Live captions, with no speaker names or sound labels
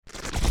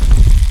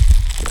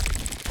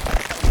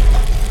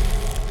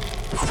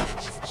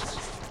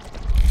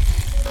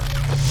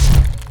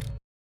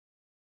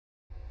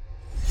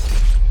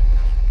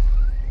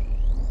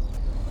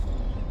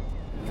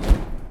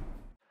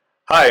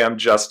Hi, I'm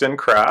Justin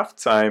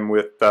Kraft. I'm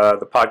with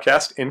the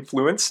podcast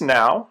Influence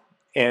Now,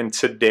 and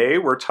today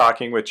we're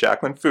talking with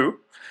Jaclyn Fu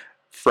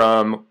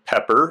from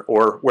Pepper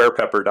or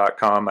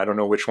wearpepper.com. I don't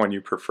know which one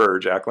you prefer,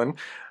 Jaclyn,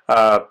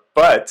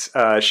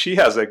 but she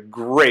has a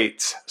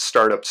great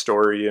startup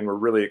story, and we're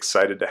really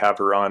excited to have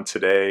her on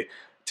today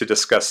to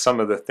discuss some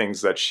of the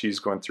things that she's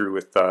going through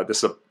with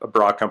this is a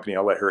bra company.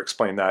 I'll let her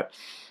explain that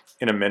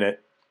in a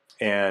minute,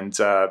 and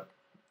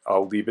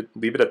I'll leave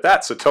it at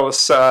that. So tell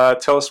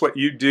us what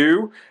you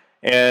do,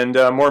 and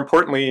more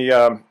importantly,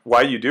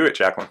 why you do it,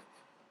 Jaclyn.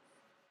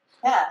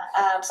 Yeah,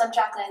 so I'm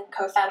Jaclyn,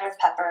 co-founder of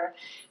Pepper.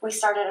 We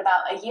started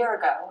about a year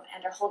ago,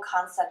 and our whole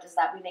concept is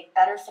that we make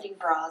better fitting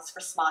bras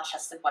for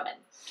small-chested women.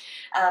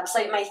 So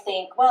you might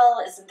think,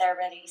 well, isn't there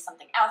already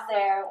something out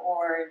there,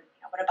 or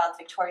what about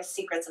the Victoria's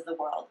Secrets of the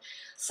world?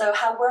 So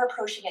how we're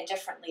approaching it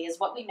differently is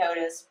what we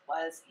noticed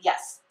was,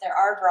 yes, there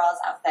are bras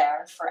out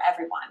there for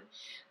everyone,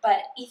 but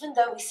even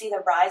though we see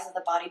the rise of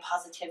the body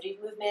positivity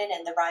movement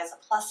and the rise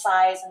of plus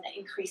size and the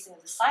increasing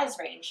of the size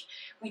range,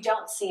 we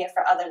don't see it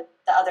for the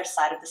other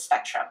side of the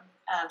spectrum.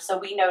 So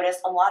we notice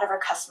a lot of our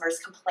customers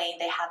complain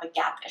they have a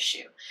gap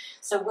issue.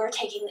 So we're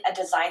taking a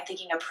design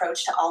thinking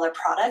approach to all our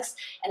products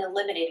and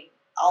eliminating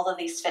all of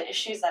these fit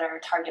issues that our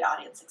target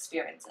audience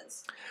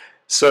experiences.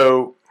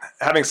 So,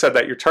 having said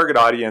that, your target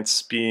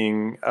audience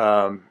being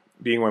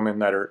women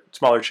that are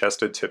smaller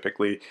chested,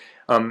 typically,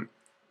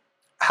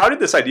 how did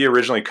this idea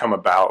originally come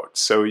about?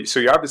 So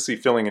you're obviously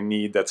filling a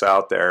need that's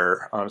out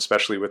there,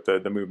 especially with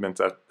the movement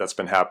that's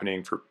been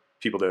happening for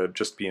people to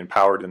just be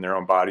empowered in their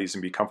own bodies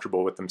and be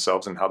comfortable with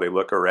themselves and how they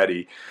look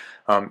already.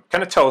 Kind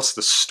of tell us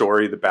the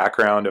story, the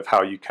background of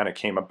how you kind of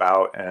came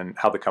about and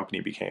how the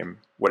company became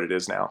what it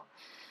is now.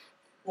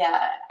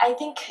 Yeah, I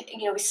think,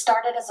 we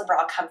started as a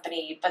bra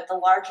company, but the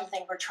larger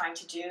thing we're trying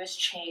to do is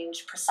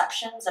change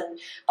perceptions and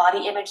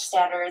body image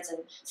standards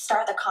and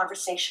start the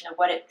conversation of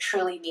what it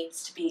truly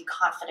means to be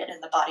confident in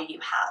the body you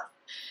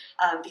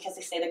have. Because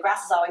they say the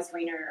grass is always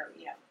greener,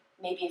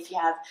 maybe if you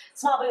have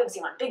small boobs,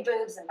 you want big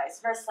boobs and vice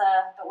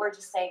versa, but we're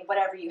just saying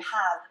whatever you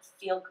have,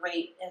 feel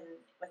great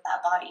with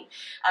that body.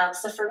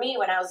 So for me,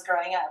 when I was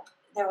growing up,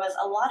 there was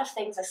a lot of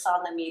things I saw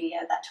in the media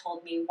that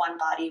told me one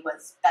body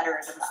was better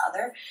than the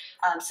other.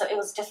 So it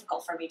was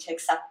difficult for me to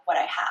accept what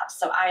I have.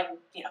 So I'm,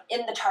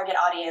 in the target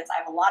audience. I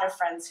have a lot of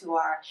friends who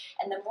are,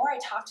 and the more I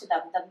talk to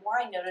them, the more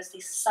I notice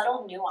these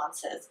subtle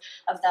nuances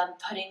of them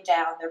putting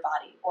down their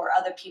body or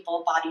other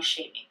people body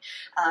shaming.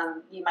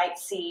 You might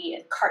see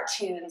in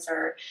cartoons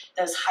or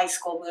those high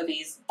school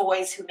movies,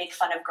 boys who make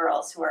fun of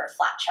girls who are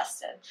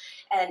flat-chested.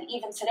 And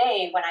even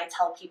today, when I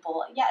tell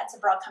people, yeah, it's a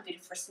bra company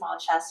for small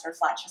chest or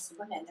flat-chested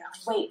women, they're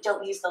like, wait,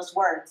 don't use those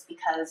words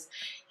because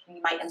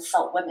you might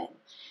insult women.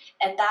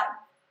 And that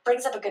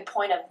brings up a good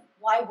point of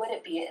why would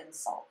it be an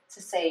insult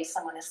to say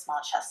someone is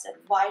small-chested?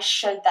 Why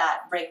should that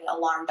ring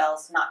alarm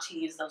bells not to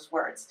use those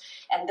words?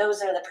 And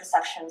those are the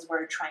perceptions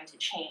we're trying to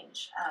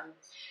change.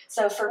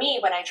 So for me,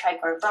 when I tried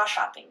going bra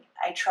shopping,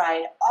 I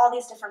tried all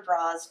these different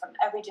bras from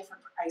every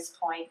different price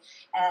point,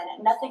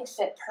 and nothing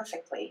fit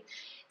perfectly.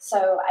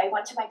 So I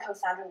went to my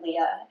co-founder,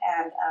 Leah,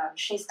 and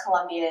she's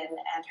Colombian,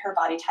 and her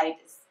body type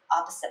is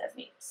opposite of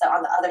me, so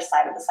on the other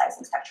side of the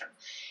sizing spectrum.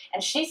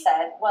 And she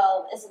said,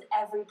 well, isn't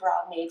every bra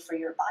made for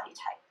your body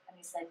type? And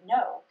we said,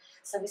 no.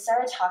 So we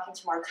started talking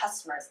to more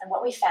customers, and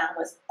what we found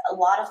was a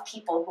lot of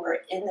people who were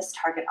in this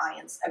target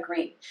audience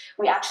agreed.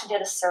 We actually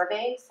did a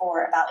survey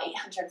for about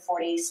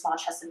 840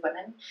 small-chested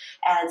women,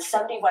 and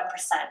 71%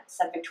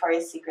 said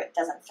Victoria's Secret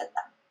doesn't fit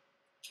them.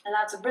 And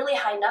that's a really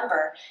high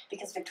number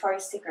because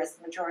Victoria's Secret is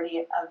the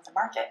majority of the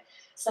market.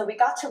 So we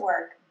got to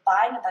work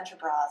buying a bunch of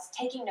bras,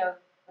 taking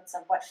notes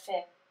of what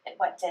fit,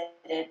 what did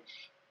it,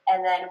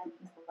 and then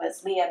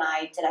Leah and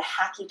I did a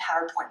hacky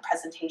PowerPoint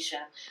presentation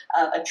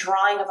of a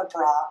drawing of a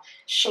bra,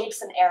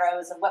 shapes and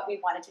arrows of what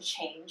we wanted to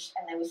change,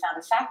 and then we found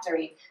a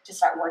factory to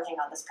start working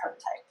on this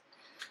prototype.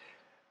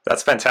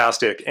 That's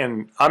fantastic,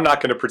 and I'm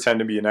not going to pretend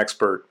to be an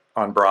expert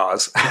on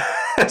bras,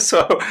 but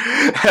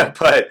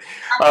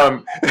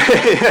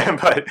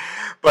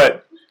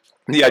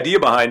the idea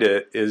behind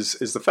it is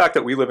the fact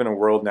that we live in a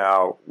world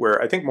now where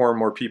I think more and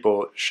more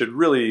people should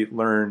really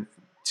learn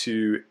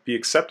to be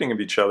accepting of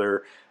each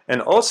other,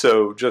 and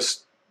also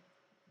just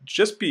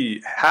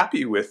be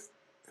happy with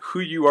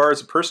who you are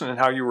as a person and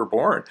how you were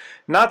born.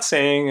 Not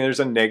saying there's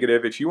a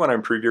negative. If you want to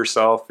improve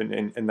yourself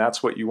and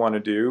that's what you want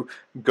to do,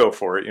 go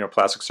for it.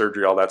 Plastic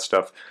surgery, all that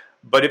stuff.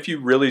 But if you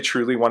really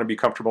truly want to be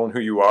comfortable in who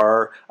you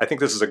are, I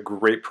think this is a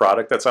great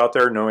product that's out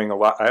there.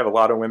 I have a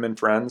lot of women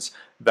friends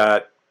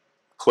that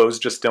clothes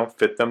just don't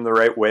fit them the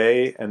right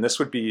way, and this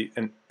would be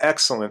an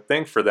excellent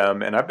thing for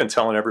them. And I've been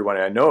telling everyone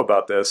I know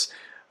about this,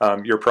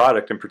 your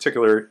product in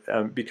particular,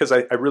 because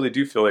I really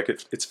do feel like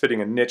it's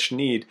fitting a niche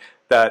need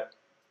that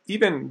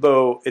even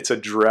though it's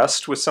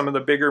addressed with some of the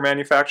bigger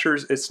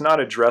manufacturers, it's not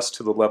addressed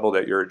to the level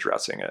that you're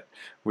addressing it,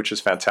 which is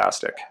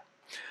fantastic.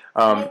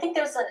 I think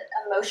there's an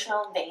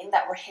emotional vein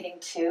that we're hitting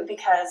too,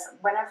 because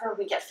whenever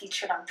we get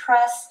featured on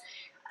press,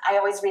 I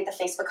always read the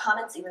Facebook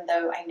comments, even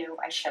though I know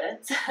I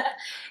shouldn't.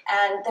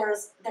 And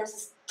there's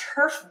this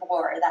turf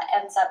war that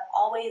ends up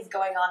always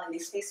going on in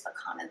these Facebook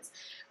comments.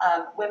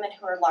 Women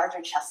who are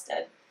larger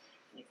chested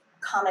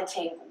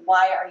commenting,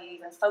 why are you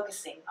even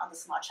focusing on the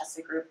small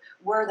chested group?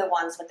 We're the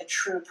ones with the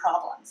true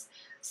problems.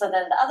 So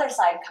then the other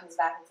side comes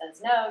back and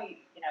says, no,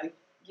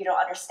 you don't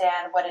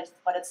understand what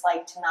it's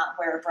like to not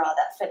wear a bra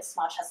that fits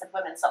small chested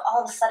women. So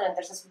all of a sudden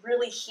there's this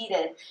really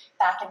heated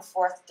back and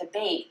forth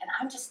debate. And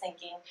I'm just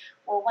thinking,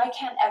 well, why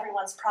can't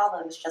everyone's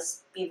problems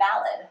just be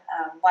valid?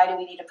 Why do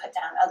we need to put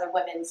down other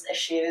women's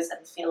issues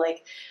and feel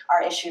like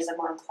our issues are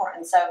more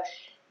important? So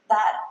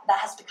that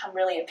has become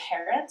really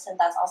apparent, and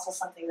that's also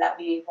something that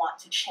we want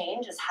to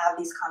change, is have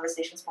these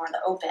conversations more in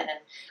the open and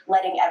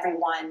letting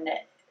everyone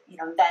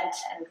vent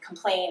and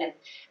complain, and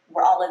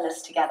we're all in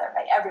this together,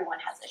 right? Everyone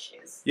has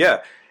issues.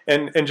 Yeah,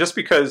 and just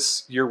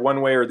because you're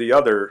one way or the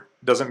other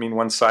doesn't mean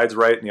one side's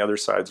right and the other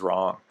side's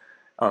wrong.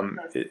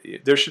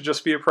 There should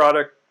just be a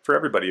product for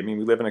everybody. I mean,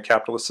 we live in a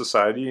capitalist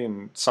society,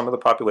 and some of the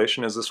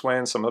population is this way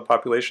and some of the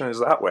population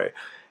is that way.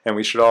 And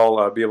we should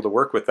all be able to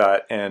work with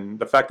that. And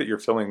the fact that you're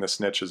filling this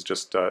niche is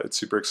just, it's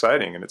super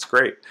exciting and it's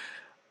great.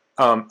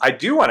 I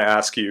do want to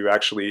ask you,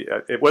 actually,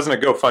 it wasn't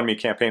a GoFundMe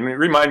campaign.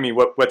 Remind me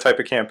what type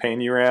of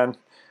campaign you ran?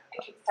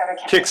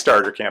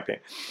 Kickstarter campaign.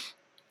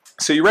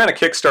 So you ran a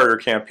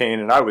Kickstarter campaign,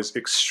 and I was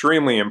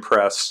extremely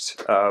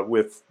impressed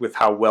with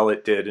how well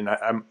it did. And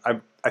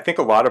I think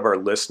a lot of our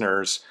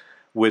listeners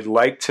would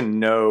like to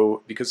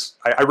know, because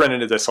I run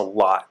into this a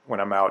lot when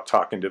I'm out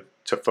talking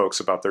to folks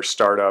about their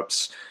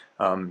startups,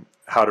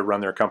 how to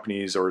run their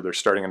companies, or they're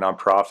starting a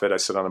nonprofit. I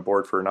sit on the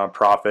board for a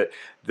nonprofit.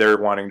 They're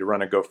wanting to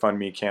run a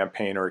GoFundMe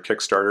campaign or a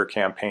Kickstarter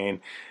campaign.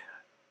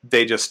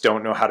 They just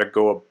don't know how to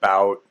go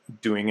about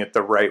doing it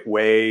the right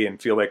way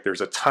and feel like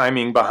there's a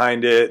timing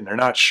behind it, and they're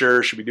not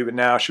sure, should we do it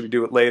now, should we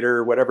do it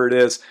later, whatever it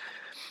is.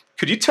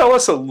 Could you tell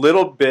us a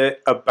little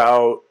bit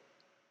about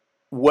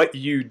what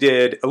you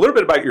did, a little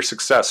bit about your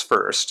success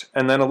first,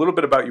 and then a little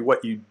bit about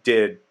what you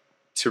did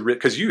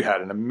because you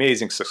had an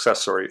amazing success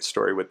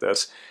story with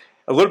this.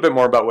 A little bit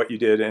more about what you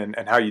did and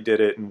how you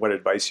did it and what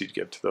advice you'd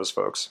give to those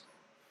folks.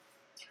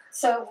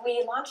 So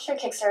we launched our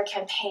Kickstarter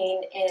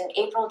campaign in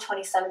April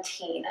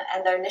 2017,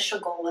 and their initial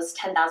goal was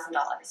 $10,000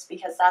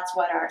 because that's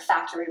what our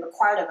factory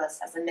required of us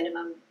as a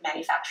minimum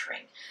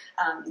manufacturing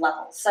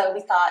level. So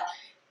we thought,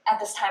 at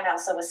this time I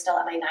also was still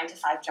at my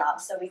 9-to-5 job,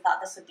 so we thought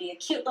this would be a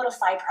cute little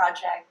side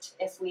project.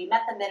 If we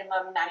met the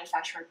minimum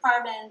manufacturing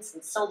requirements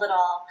and sold it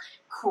all,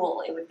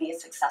 cool, it would be a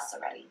success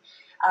already.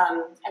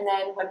 And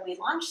then when we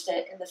launched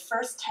it, in the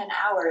first 10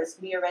 hours,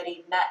 we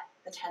already met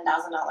the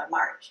 $10,000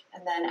 mark.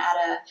 And then at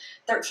a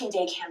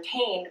 13-day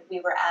campaign,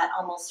 we were at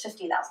almost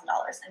 $50,000,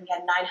 and we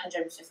had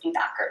 950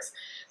 backers.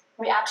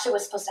 We actually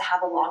was supposed to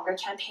have a longer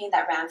campaign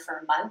that ran for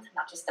a month,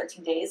 not just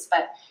 13 days,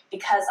 but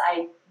because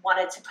I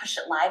wanted to push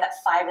it live at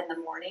 5 in the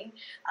morning,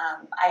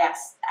 I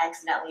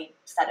accidentally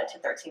set it to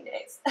 13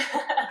 days.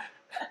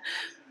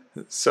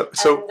 So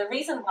and the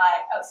reason why,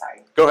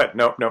 sorry. Go ahead.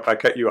 Nope, I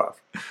cut you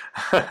off.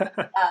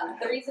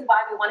 The reason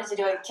why we wanted to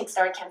do a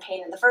Kickstarter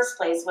campaign in the first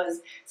place was,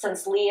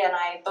 since Leah and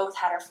I both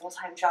had our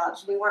full-time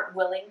jobs, we weren't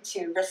willing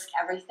to risk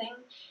everything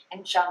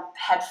and jump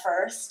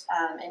headfirst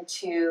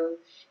into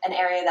an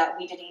area that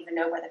we didn't even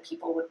know whether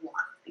people would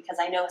want. Because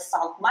I know it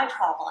solved my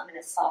problem and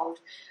it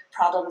solved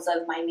problems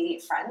of my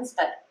immediate friends,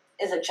 but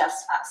is it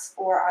just us,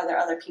 or are there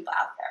other people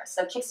out there?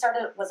 So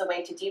Kickstarter was a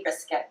way to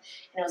de-risk it,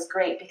 and it was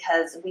great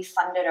because we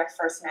funded our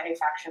first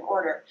manufacturing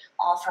order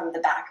all from the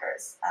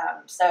backers.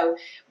 So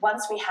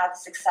once we had the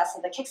success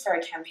of the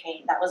Kickstarter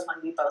campaign, that was when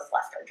we both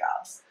left our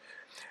jobs.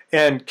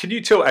 And can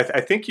you tell,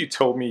 I think you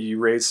told me you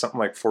raised something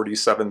like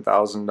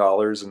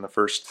 $47,000 in the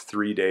first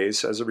 3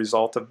 days as a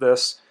result of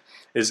this.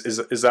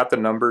 Is that the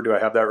number? Do I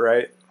have that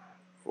right?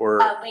 Or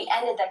we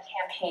ended the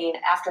campaign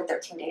after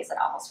 13 days at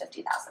almost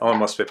 $50,000.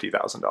 Almost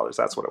 $50,000.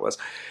 That's what it was.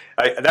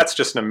 That's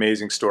just an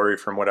amazing story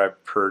from what I've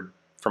heard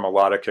from a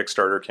lot of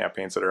Kickstarter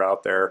campaigns that are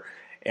out there.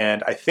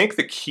 And I think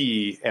the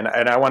key, and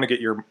I want to get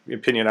your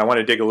opinion, I want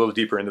to dig a little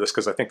deeper into this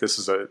because I think this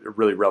is a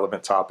really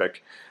relevant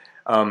topic.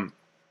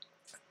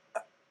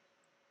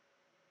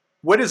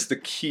 What is the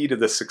key to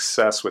the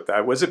success with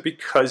that? Was it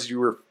because you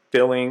were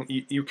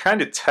you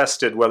kind of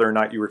tested whether or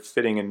not you were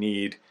fitting a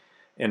need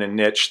in a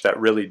niche that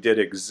really did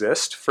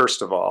exist,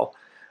 first of all.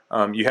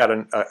 You had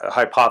a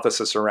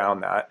hypothesis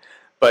around that.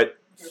 But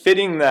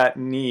fitting that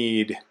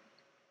need,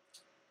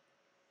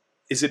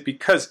 is it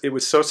because it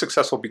was so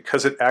successful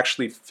because it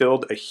actually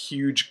filled a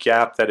huge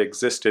gap that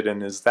existed?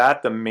 And is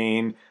that the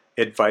main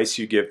advice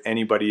you give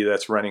anybody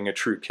that's running a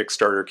true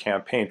Kickstarter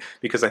campaign?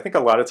 Because I think a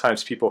lot of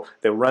times people,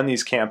 they'll run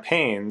these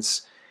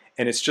campaigns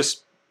and it's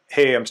just,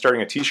 hey, I'm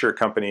starting a t-shirt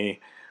company,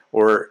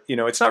 or,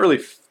 it's not really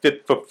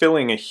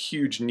fulfilling a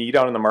huge need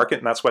out in the market,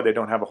 and that's why they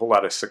don't have a whole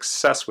lot of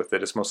success with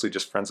it. It's mostly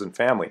just friends and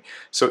family.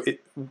 So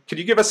could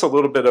you give us a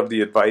little bit of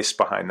the advice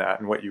behind that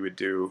and what you would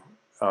do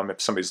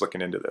if somebody's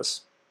looking into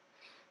this?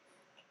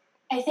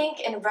 I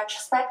think in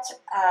retrospect,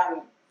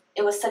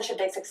 it was such a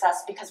big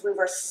success because we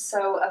were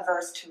so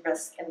averse to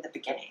risk in the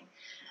beginning.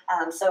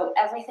 So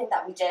everything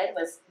that we did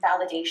was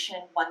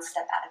validation one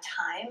step at a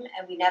time,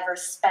 and we never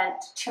spent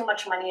too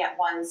much money at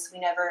once. We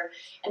never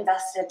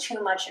invested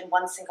too much in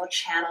one single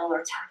channel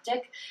or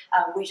tactic.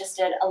 We just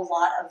did a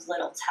lot of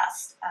little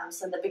tests.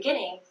 So in the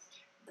beginning,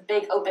 the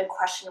big open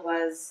question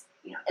was,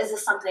 is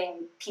this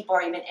something people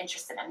are even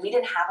interested in? We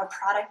didn't have a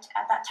product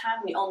at that time.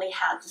 We only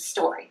had the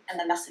story and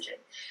the messaging.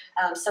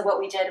 So what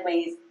we did,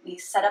 we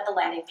set up a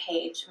landing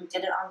page. We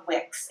did it on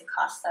Wix. It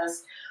cost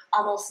us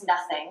almost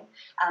nothing,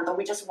 but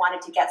we just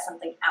wanted to get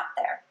something out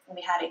there. And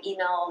we had an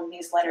email,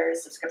 newsletter,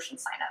 subscription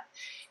sign up.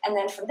 And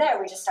then from there,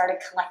 we just started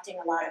collecting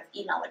a lot of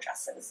email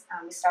addresses.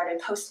 We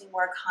started posting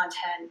more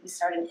content. We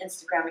started an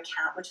Instagram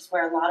account, which is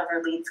where a lot of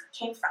our leads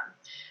came from.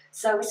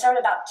 So we started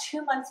about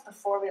 2 months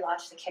before we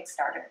launched the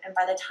Kickstarter. And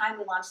by the time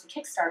we launched the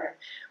Kickstarter,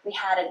 we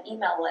had an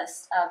email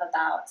list of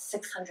about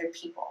 600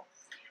 people.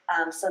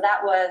 So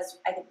that was,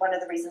 I think, one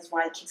of the reasons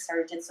why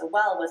Kickstarter did so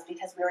well was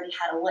because we already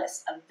had a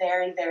list of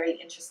very, very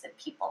interested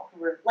people who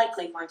were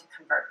likely going to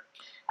convert.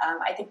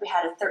 I think we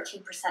had a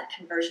 13%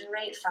 conversion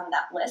rate from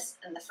that list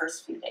in the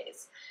first few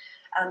days.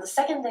 The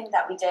second thing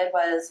that we did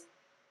was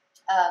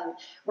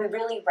we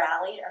really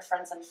rallied our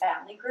friends and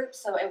family group.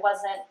 So it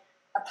wasn't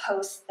a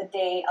post the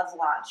day of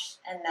launch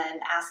and then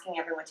asking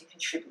everyone to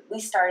contribute.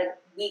 We started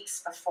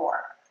weeks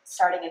before,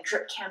 starting a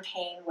drip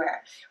campaign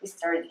where we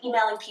started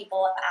emailing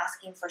people,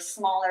 asking for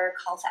smaller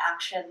call to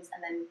actions,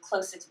 and then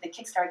closer to the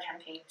Kickstarter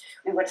campaign,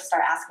 we would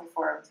start asking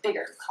for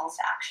bigger calls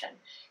to action.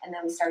 And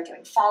then we started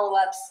doing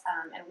follow-ups,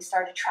 and we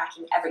started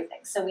tracking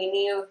everything. So we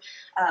knew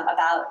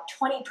about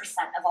 20%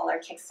 of all our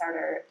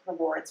Kickstarter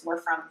rewards were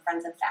from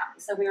friends and family.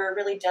 So we were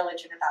really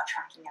diligent about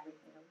tracking everything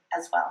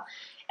as well.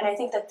 And I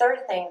think the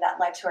third thing that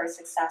led to our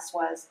success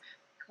was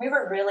we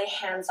were really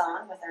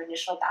hands-on with our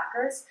initial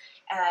backers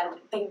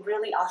and being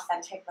really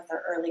authentic with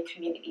our early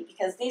community,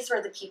 because these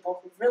were the people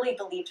who really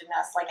believed in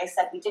us. Like I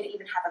said, we didn't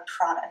even have a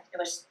product. It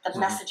was the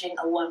messaging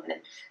alone,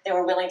 and they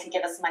were willing to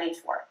give us money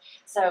for it.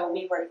 So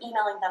we were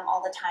emailing them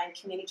all the time,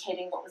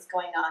 communicating what was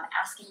going on,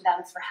 asking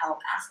them for help,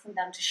 asking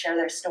them to share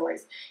their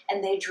stories,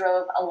 and they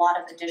drove a lot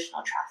of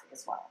additional traffic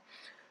as well.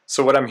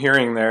 So what I'm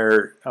hearing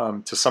there,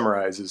 to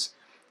summarize, is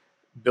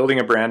building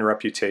a brand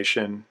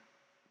reputation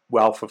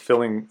while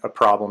fulfilling a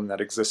problem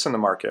that exists in the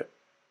market.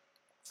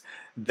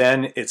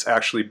 Then it's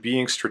actually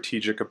being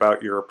strategic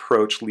about your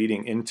approach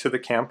leading into the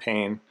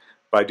campaign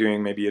by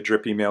doing maybe a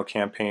drip email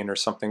campaign or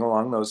something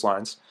along those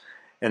lines.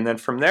 And then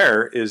from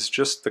there is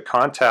just the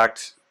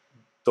contact,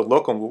 the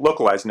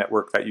localized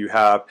network that you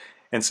have,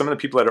 and some of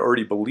the people that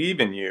already believe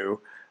in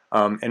you,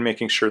 and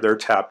making sure they're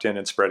tapped in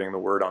and spreading the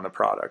word on the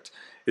product.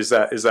 Is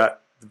that the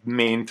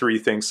main three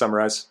things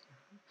summarized?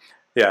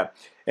 Yeah,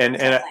 and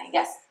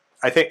yes.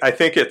 I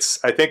think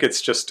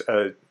it's just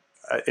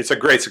it's a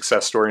great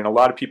success story, and a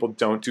lot of people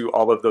don't do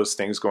all of those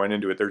things going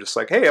into it. They're just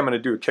like, hey, I'm going to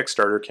do a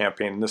Kickstarter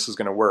campaign, and this is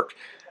going to work.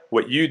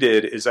 What you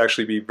did is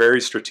actually be very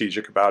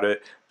strategic about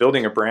it,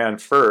 building a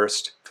brand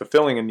first,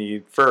 fulfilling a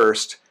need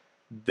first,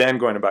 then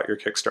going about your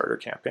Kickstarter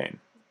campaign,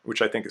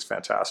 which I think is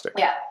fantastic.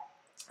 Yeah.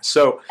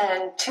 So,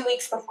 and 2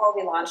 weeks before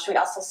we launched, we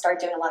also started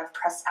doing a lot of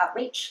press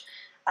outreach.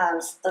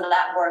 So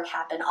that work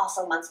happened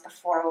also months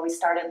before, where we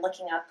started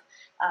looking up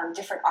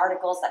different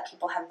articles that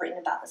people have written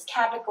about this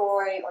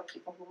category or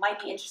people who might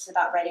be interested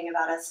about writing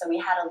about us. So we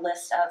had a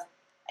list of,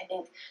 I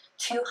think,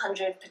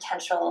 200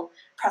 potential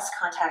press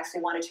contacts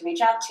we wanted to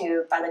reach out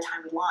to by the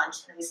time we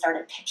launched, and we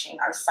started pitching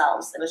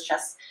ourselves. It was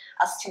just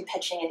us two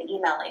pitching and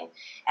emailing,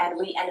 and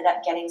we ended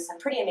up getting some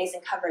pretty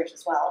amazing coverage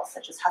as well,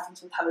 such as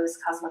Huffington Post,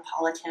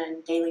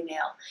 Cosmopolitan, Daily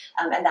Mail,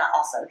 and that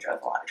also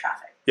drove a lot of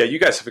traffic. Yeah, you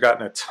guys have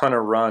gotten a ton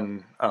of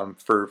run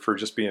for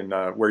just being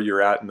where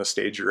you're at and the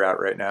stage you're at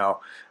right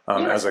now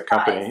as a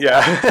company.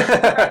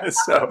 Yeah,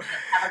 so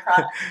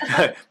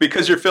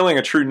because you're filling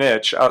a true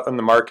niche out in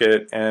the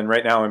market, and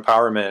right now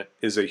empowerment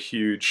is a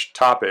huge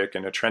topic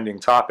and a trending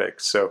topic.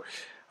 So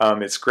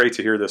it's great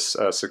to hear this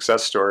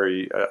success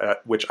story,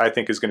 which I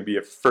think is going to be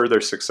a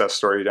further success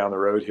story down the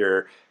road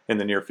here in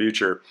the near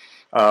future.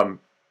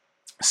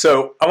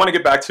 So I want to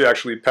get back to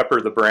actually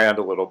pepper the brand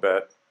a little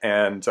bit,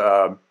 and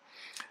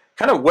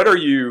kind of what are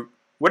you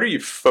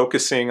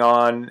focusing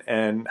on,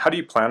 and how do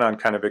you plan on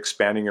kind of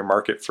expanding your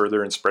market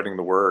further and spreading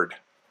the word?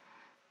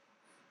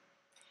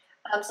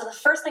 So the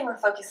first thing we're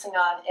focusing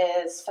on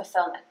is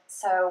fulfillment.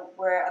 So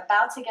we're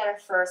about to get our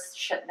first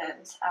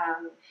shipment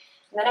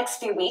in the next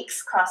few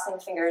weeks, crossing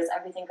fingers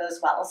everything goes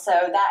well. So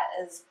that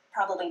is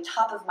probably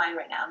top of mind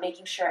right now,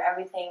 making sure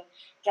everything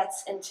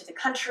gets into the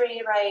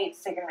country right,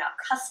 figuring out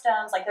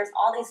customs. Like, there's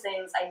all these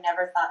things I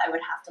never thought I would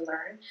have to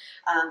learn,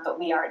 but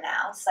we are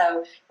now.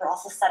 So we're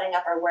also setting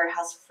up our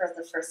warehouse for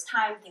the first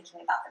time,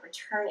 thinking about the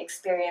return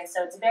experience.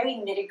 So it's very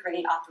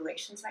nitty-gritty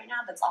operations right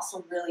now, but it's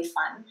also really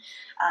fun.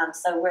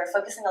 So we're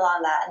focusing a lot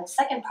on that. And the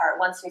second part,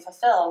 once we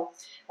fulfill,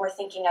 we're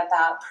thinking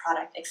about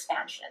product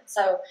expansion.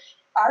 So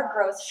our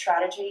growth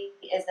strategy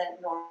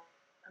isn't normal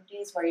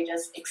companies where you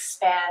just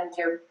expand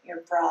your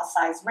bra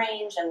size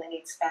range and then you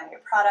expand your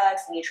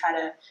products and you try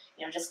to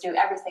just do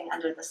everything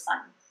under the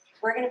sun.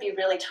 we're going to be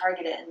really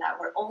targeted in that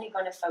we're only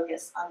going to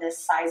focus on this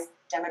size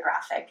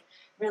demographic,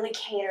 really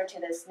cater to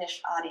this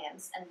niche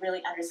audience, and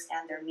really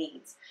understand their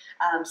needs.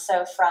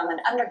 So from an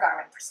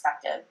undergarment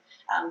perspective,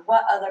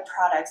 what other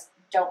products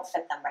don't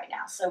fit them right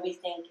now? So we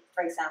think,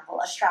 for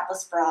example, a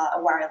strapless bra,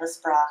 a wireless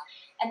bra,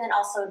 and then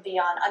also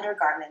beyond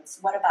undergarments,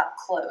 what about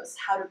clothes?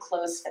 How do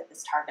clothes fit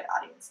this target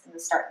audience? And we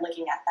start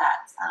looking at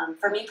that.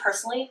 For me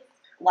personally,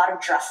 a lot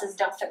of dresses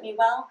don't fit me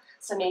well,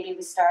 so maybe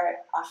we start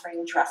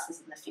offering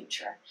dresses in the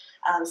future.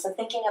 So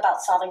thinking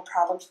about solving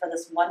problems for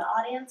this one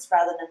audience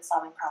rather than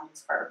solving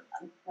problems for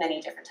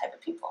many different type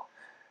of people.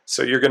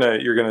 So you're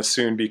gonna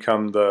soon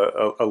become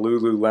a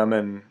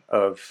Lululemon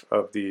of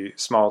the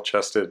small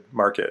chested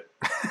market.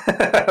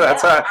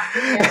 That's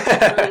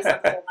really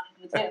something I want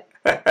to do too.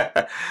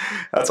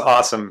 That's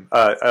awesome.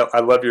 I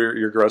love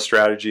your growth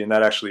strategy, and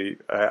that actually,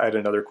 I had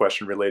another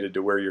question related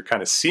to where you're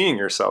kind of seeing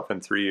yourself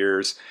in 3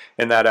 years,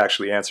 and that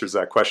actually answers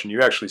that question.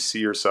 You actually see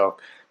yourself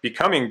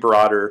becoming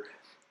broader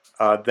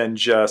than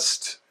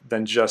just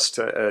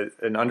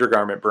an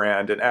undergarment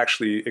brand, and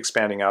actually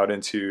expanding out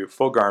into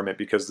full garment,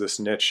 because this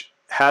niche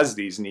has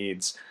these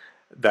needs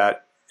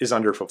that is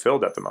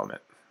underfulfilled at the moment.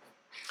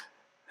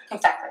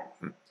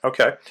 Exactly.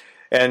 Okay.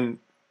 And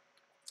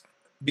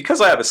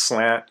because I have a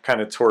slant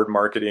kind of toward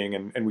marketing,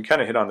 and we kind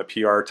of hit on the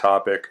PR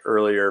topic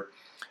earlier,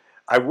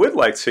 I would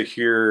like to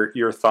hear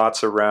your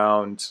thoughts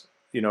around,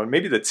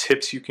 maybe the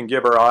tips you can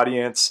give our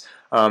audience,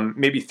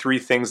 maybe 3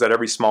 things that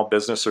every small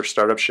business or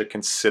startup should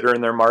consider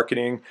in their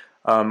marketing,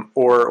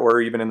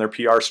 or even in their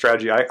PR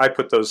strategy. I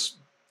put those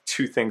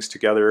 2 things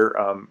together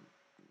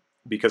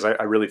because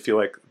I really feel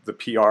like the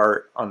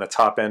PR on the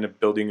top end of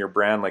building your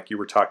brand, like you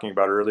were talking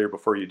about earlier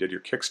before you did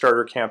your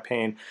Kickstarter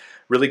campaign,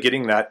 really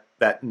getting that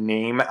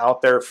name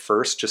out there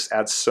first just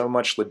adds so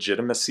much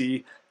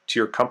legitimacy to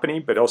your company,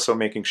 but also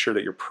making sure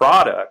that your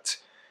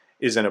product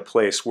is in a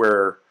place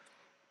where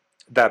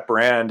that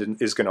brand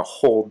is going to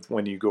hold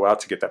when you go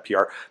out to get that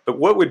PR. But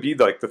what would be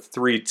like the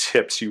 3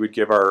 tips you would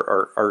give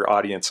our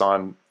audience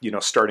on,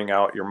 starting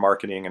out your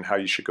marketing and how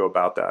you should go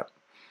about that?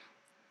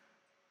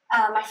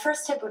 My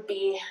first tip would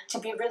be to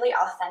be really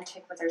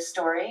authentic with your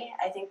story.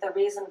 I think the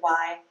reason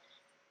why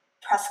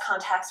press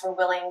contacts were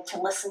willing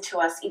to listen to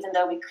us, even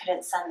though we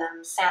couldn't send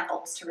them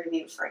samples to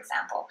review, for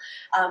example,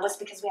 was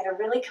because we had a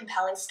really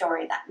compelling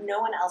story that no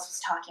one else was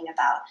talking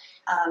about.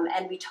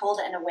 And we told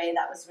it in a way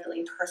that was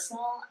really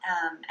personal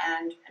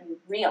and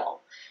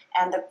real.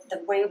 And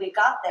the way we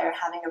got there,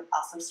 having an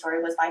awesome story,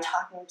 was by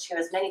talking to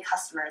as many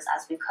customers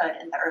as we could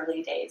in the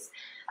early days.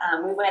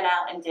 We went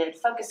out and did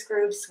focus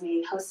groups.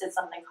 We hosted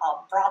something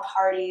called bra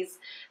parties.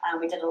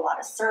 We did a lot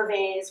of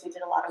surveys. We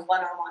did a lot of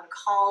one-on-one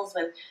calls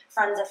with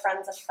friends of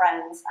friends of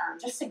friends,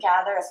 just to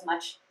gather as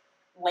much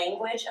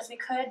language as we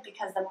could,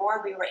 because the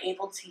more we were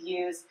able to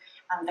use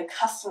the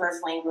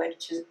customer's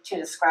language to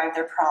describe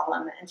their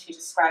problem and to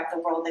describe the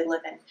world they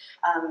live in,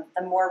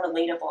 the more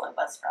relatable it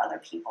was for other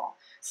people.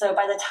 So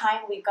by the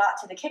time we got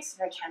to the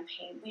Kickstarter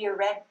campaign, we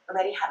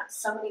already had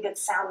so many good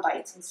sound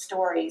bites and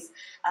stories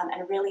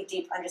and a really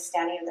deep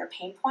understanding of their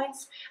pain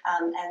points,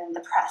 and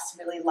the press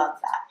really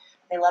loved that.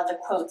 They loved the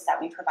quotes that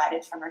we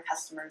provided from our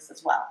customers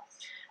as well.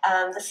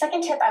 The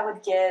second tip I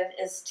would give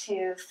is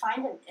to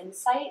find an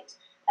insight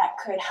that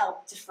could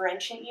help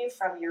differentiate you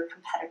from your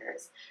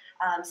competitors.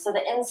 So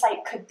the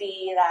insight could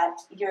be that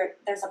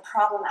there's a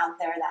problem out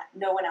there that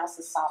no one else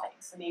is solving.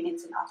 So maybe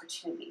it's an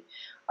opportunity.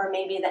 Or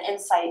maybe the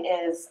insight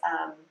is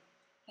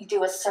you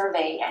do a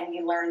survey and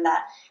you learn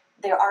that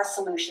there are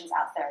solutions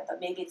out there,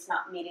 but maybe it's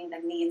not meeting the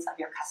needs of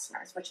your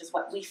customers, which is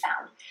what we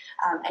found.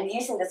 And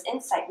using this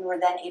insight, we were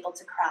then able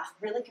to craft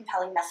really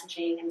compelling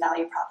messaging and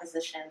value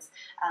propositions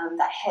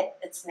that hit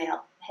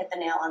the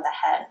nail on the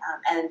head.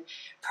 And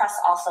press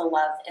also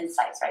love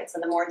insights, right?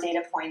 So the more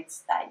data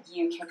points that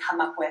you can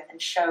come up with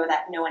and show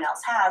that no one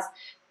else has,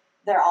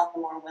 they're all the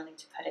more willing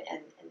to put it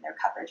in their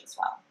coverage as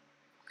well.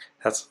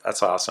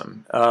 That's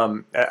awesome.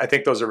 I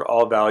think those are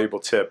all valuable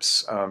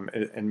tips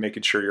in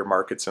making sure your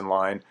market's in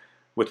line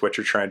with what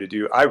you're trying to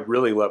do. I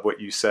really love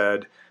what you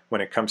said when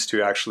it comes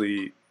to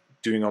actually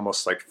doing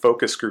almost like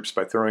focus groups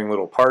by throwing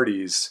little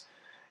parties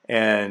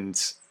and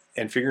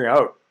figuring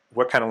out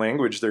what kind of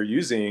language they're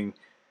using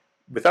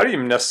without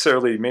even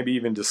necessarily maybe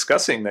even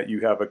discussing that you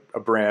have a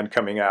brand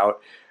coming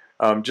out.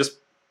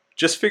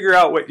 Just figure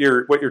out what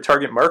your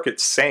target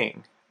market's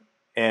saying,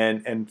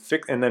 and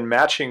then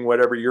matching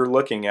whatever you're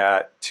looking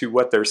at to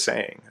what they're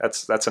saying.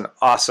 That's an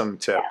awesome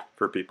tip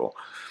for people.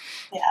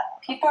 Yeah,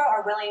 people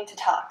are willing to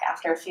talk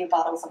after a few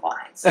bottles of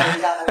wine. So we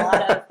got a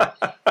lot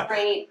of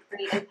great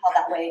intel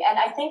that way. And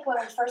I think when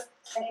we first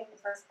started the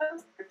first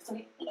post,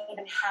 we didn't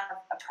even have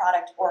a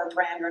product or a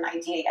brand or an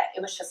idea yet.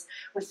 It was just,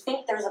 we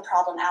think there's a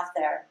problem out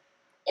there.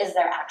 Is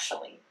there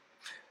actually?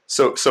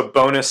 So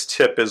bonus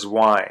tip is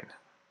wine.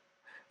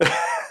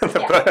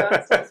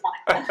 Bonus tip is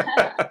wine.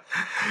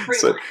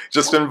 So wine.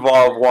 Just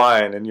involve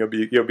wine, and you'll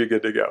be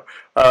good to go.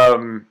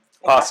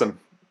 Awesome.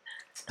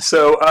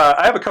 So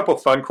I have a couple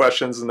of fun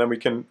questions, and then we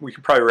can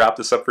probably wrap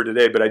this up for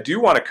today. But I do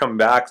want to come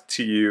back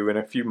to you in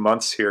a few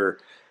months here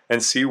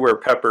and see where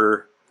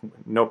Pepper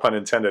no pun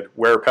intended,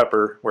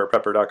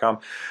 wherepepper.com.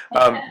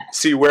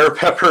 See where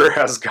Pepper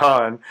has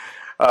gone.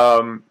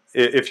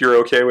 If you're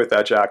okay with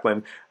that,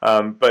 Jaclyn.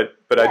 But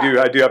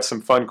Yeah. I do have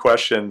some fun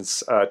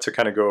questions to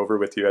kind of go over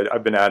with you.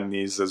 I've been adding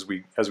these as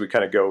we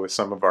kind of go with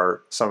some of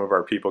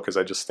our people, because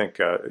I just think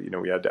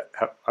we had to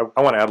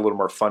I want to add a little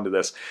more fun to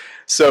this.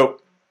 So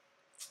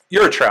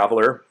you're a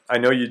traveler. I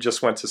know you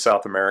just went to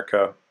South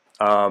America.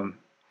 Um,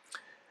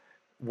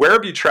 where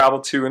have you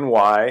traveled to and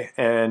why?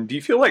 And do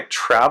you feel like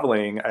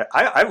traveling?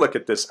 I look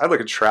at this. I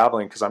look at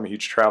traveling, because I'm a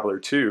huge traveler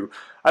too.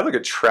 I look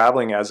at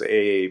traveling as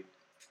a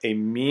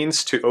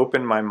means to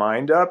open my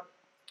mind up,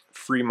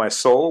 free my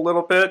soul a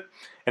little bit,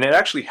 and it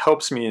actually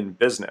helps me in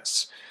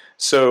business.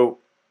 So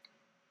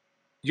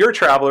you're a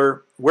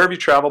traveler. Where have you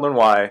traveled and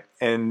why?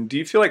 And do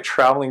you feel like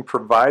traveling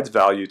provides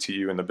value to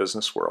you in the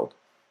business world?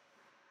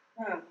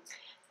 Hmm.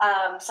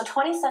 So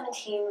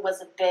 2017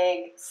 was a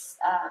big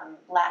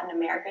Latin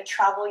America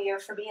travel year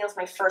for me. It was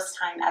my first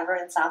time ever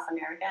in South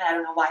America. I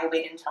don't know why I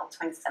waited until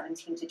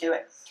 2017 to do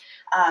it.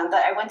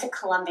 But I went to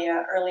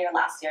Colombia earlier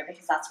last year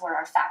because that's where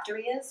our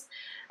factory is.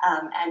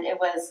 And it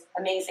was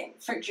amazing.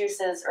 Fruit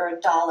juices are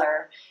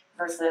 $1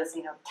 versus,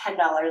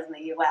 $10 in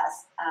the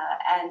US.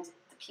 And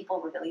the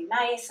people were really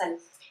nice. And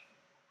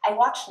I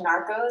watched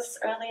Narcos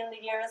early in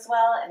the year as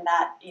well, and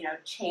that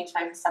changed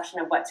my perception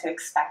of what to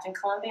expect in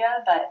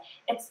Colombia. But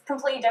it's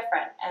completely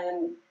different,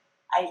 and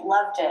I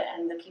loved it,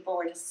 and the people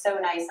were just so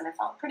nice, and I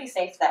felt pretty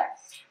safe there.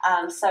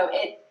 So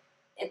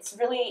it's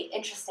really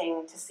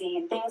interesting to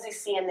see things you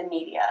see in the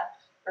media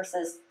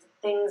versus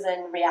things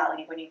in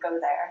reality when you go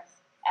there.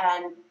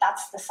 And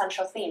that's the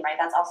central theme, right?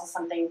 That's also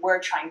something we're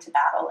trying to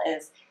battle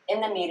is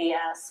in the media,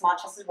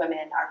 small-chested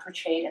women are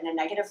portrayed in a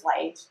negative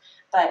light,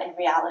 but in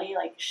reality,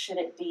 like, should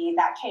it be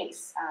that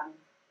case?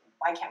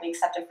 Why can't we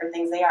accept it for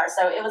things they are?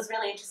 So it was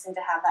really interesting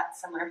to have that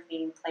similar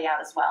theme play out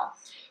as well.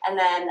 And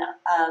then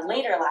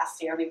later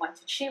last year, we went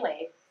to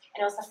Chile,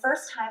 and it was the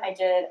first time I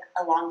did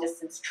a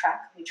long-distance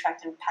trek. We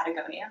trekked in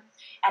Patagonia,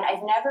 and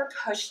I've never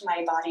pushed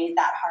my body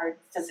that hard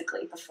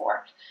physically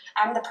before.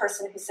 I'm the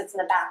person who sits in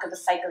the back of the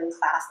cycling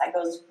class that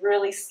goes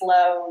really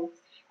slow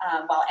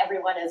while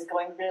everyone is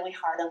going really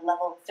hard on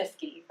level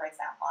 50, for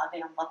example. I'll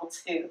be on level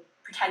 2,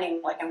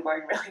 pretending like I'm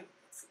going really,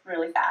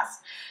 really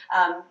fast.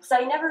 So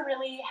I never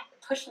really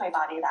pushed my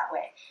body that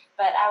way.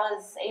 But I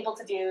was able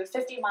to do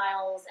 50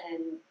 miles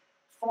in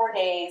 4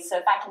 days. So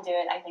if I can do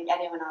it, I think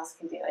anyone else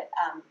can do it.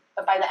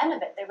 But by the end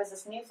of it, there was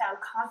this newfound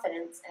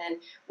confidence in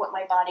what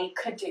my body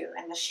could do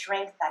and the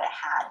strength that it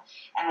had.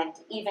 And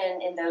even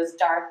in those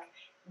dark,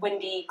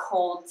 windy,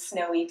 cold,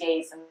 snowy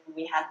days, and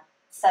we had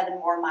 7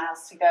 more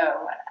miles to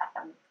go,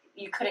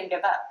 you couldn't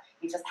give up.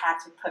 You just had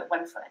to put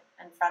one foot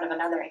in front of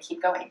another and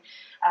keep going.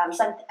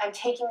 So I'm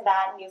taking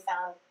that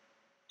newfound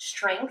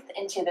strength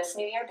into this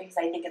new year because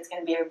I think it's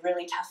going to be a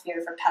really tough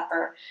year for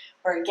Pepper.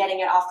 We're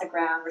getting it off the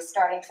ground. We're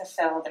starting to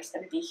fill. There's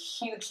going to be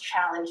huge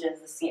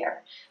challenges this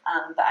year.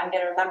 But I'm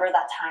going to remember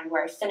that time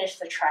where I finished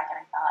the trek and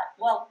I thought,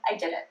 well, I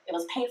did it. It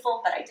was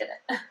painful, but I did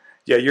it.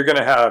 Yeah, you're going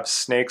to have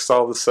snakes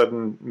all of a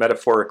sudden,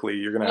 metaphorically.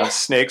 You're going to have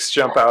snakes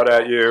jump out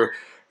at you.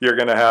 You're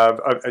going to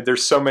have,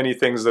 there's so many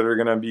things that are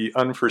going to be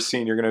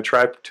unforeseen. You're going to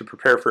try to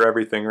prepare for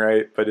everything,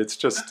 right? But it's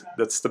just,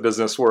 that's the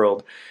business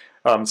world.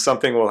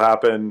 Something will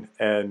happen,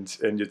 and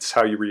it's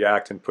how you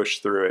react and push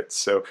through it.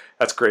 So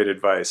that's great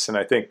advice. And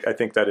I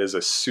think that is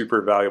a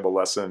super valuable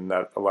lesson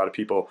that a lot of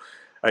people,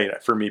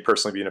 for me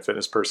personally, being a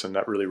fitness person,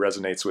 that really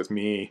resonates with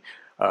me,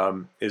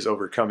 is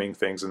overcoming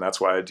things. And that's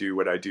why I do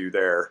what I do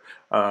there.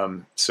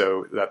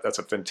 So that's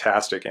a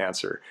fantastic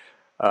answer.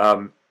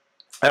 I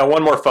have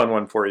one more fun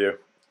one for you.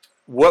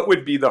 What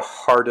would be the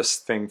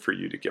hardest thing for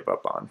you to give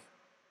up on?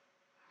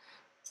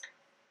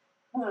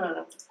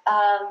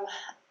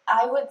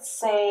 I would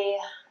say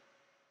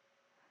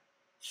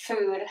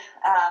food.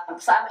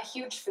 So I'm a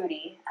huge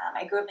foodie.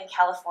 I grew up in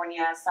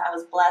California, so I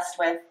was blessed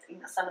with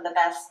some of the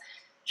best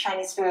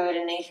Chinese food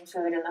and Asian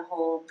food in the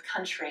whole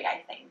country,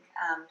 I think.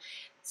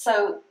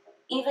 So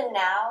even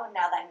now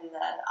that I'm in the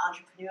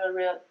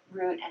entrepreneurial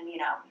route and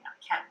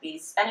can't be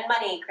spending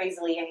money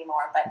crazily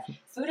anymore, but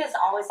food is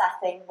always that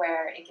thing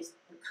where it gives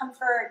me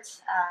comfort.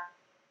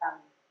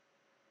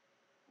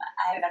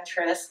 I'm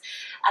adventurous.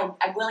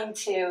 I'm willing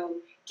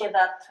to give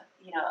up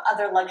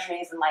other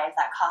luxuries in life,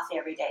 that coffee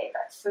every day,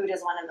 but food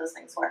is one of those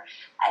things where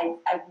I'm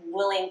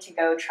willing to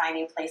go try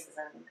new places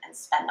and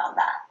spend on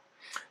that.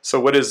 So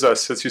what is,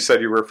 since you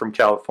said you were from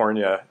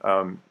California,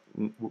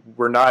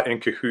 we're not in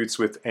cahoots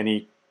with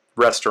any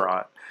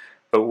restaurant,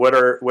 but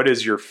what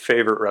is your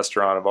favorite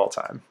restaurant of all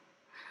time?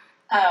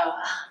 Oh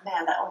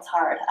man, that one's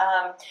hard.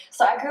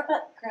 So I grew up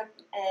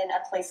in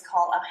a place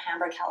called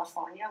Alhambra,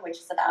 California, which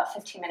is about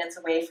 15 minutes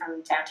away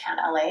from downtown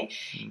LA,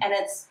 and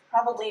it's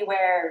probably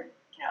where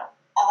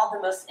all the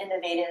most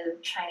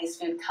innovative Chinese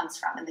food comes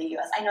from in the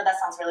U.S. I know that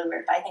sounds really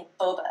weird, but I think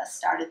boba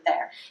started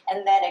there,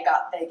 and then it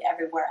got big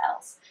everywhere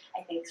else.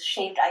 I think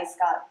shaved ice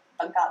got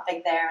got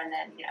big there and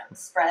then,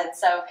 spread.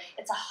 So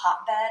it's a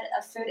hotbed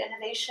of food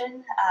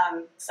innovation.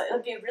 So it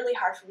would be really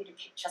hard for me to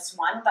pick just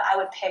one, but I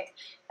would pick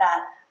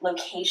that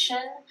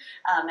location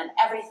and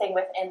everything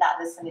within that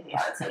vicinity,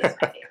 I would say is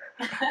my favorite.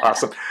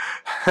 Awesome.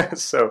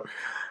 So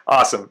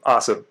awesome.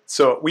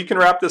 So we can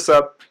wrap this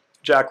up.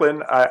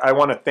 Jaclyn, I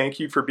want to thank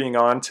you for being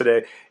on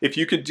today. If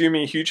you could do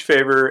me a huge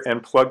favor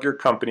and plug your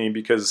company,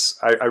 because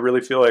I really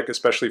feel like,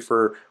 especially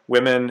for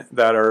women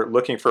that are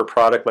looking for a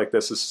product like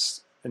this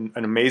is an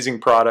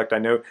amazing product. I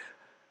know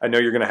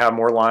you're going to have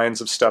more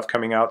lines of stuff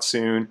coming out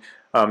soon.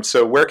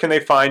 So where can they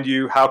find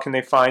you? How can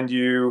they find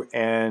you?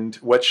 And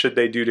what should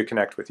they do to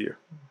connect with you?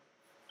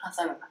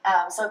 Awesome.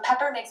 So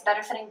Pepper makes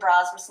better fitting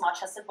bras for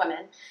small-chested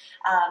women.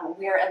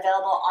 We are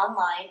available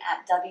online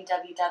at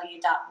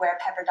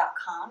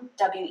www.wearpepper.com,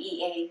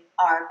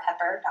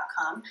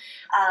 WEAR-pepper.com.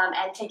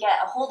 And to get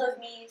a hold of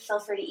me, feel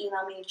free to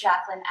email me,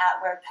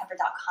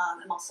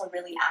 Jaclyn@wearpepper.com. I'm also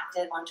really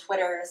active on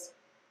Twitters.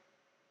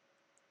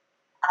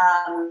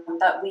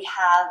 But we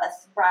have a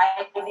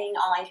thriving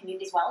online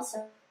community as well.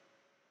 So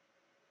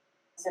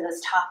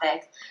this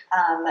topic,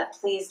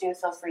 please do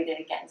feel free to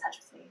get in touch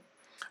with me.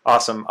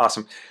 Awesome.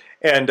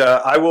 And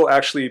I will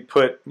actually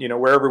put,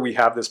 wherever we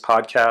have this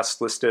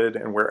podcast listed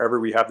and wherever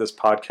we have this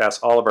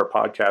podcast, all of our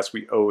podcasts,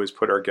 we always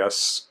put our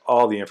guests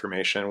all the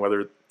information,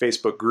 whether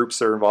Facebook groups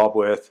they're involved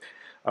with,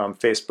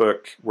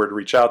 Facebook, where to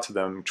reach out to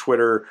them,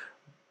 Twitter,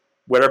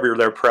 whatever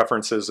their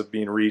preferences of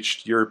being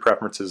reached, your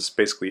preferences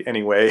basically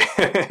anyway,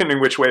 in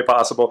which way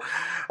possible.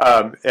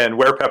 And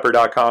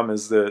wearpepper.com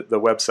is the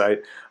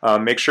website.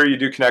 Make sure you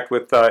do connect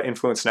with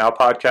Influence Now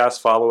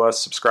podcast, follow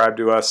us, subscribe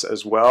to us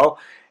as well.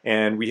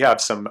 And we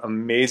have some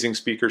amazing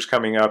speakers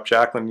coming up.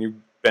 Jaclyn, you've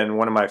been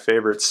one of my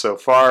favorites so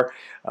far.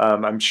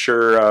 I'm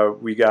sure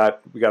we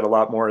got a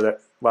lot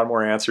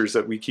more answers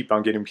that we keep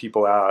on getting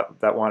people out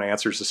that want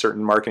answers to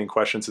certain marketing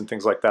questions and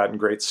things like that, and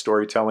great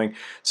storytelling.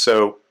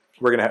 So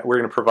we're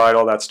gonna provide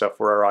all that stuff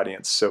for our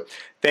audience. So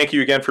thank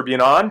you again for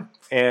being on,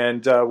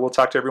 and we'll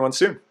talk to everyone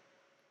soon.